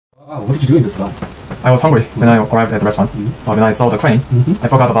Wow, what did you do in the sky? I was hungry when I arrived at the restaurant. When I saw the crane, I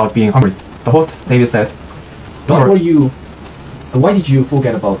forgot about being hungry. The host, David, said, Why did you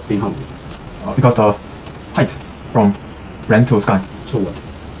forget about being hungry? Because the height from land to sky. So what?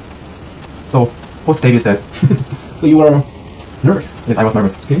 So, host David said, So you were nervous? Yes, I was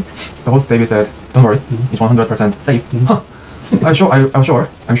nervous. Okay. The host David said, don't worry, it's 100% safe. I'm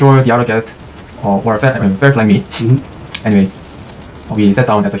sure the other guests were felt like me. Anyway, we sat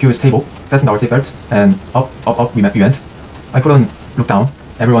down at a huge table, fastened our seatbelt, and up we went. I couldn't look down.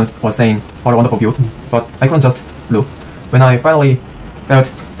 Everyone was saying, what a wonderful view, but I couldn't just look. When I finally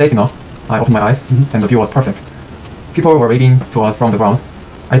felt safe enough, I opened my eyes, and the view was perfect. People were waving to us from the ground.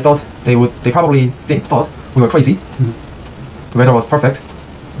 I thought they probably thought we were crazy. The weather was perfect.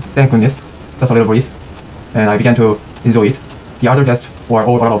 Thank goodness, just a little breeze, and I began to enjoy it. The other guests were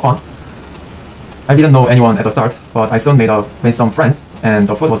all a lot of fun. I didn't know anyone at the start, but I soon made some friends, and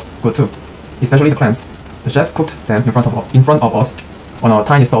the food was good too, especially the clams. The chef cooked them in front of us on a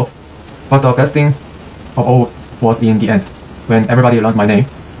tiny stove. But the best thing of all was in the end, when everybody learned my name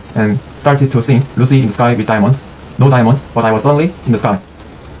and started to sing "Lucy in the Sky with Diamonds." No diamonds, but I was suddenly in the sky,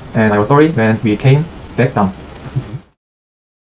 and I was sorry when we came back down.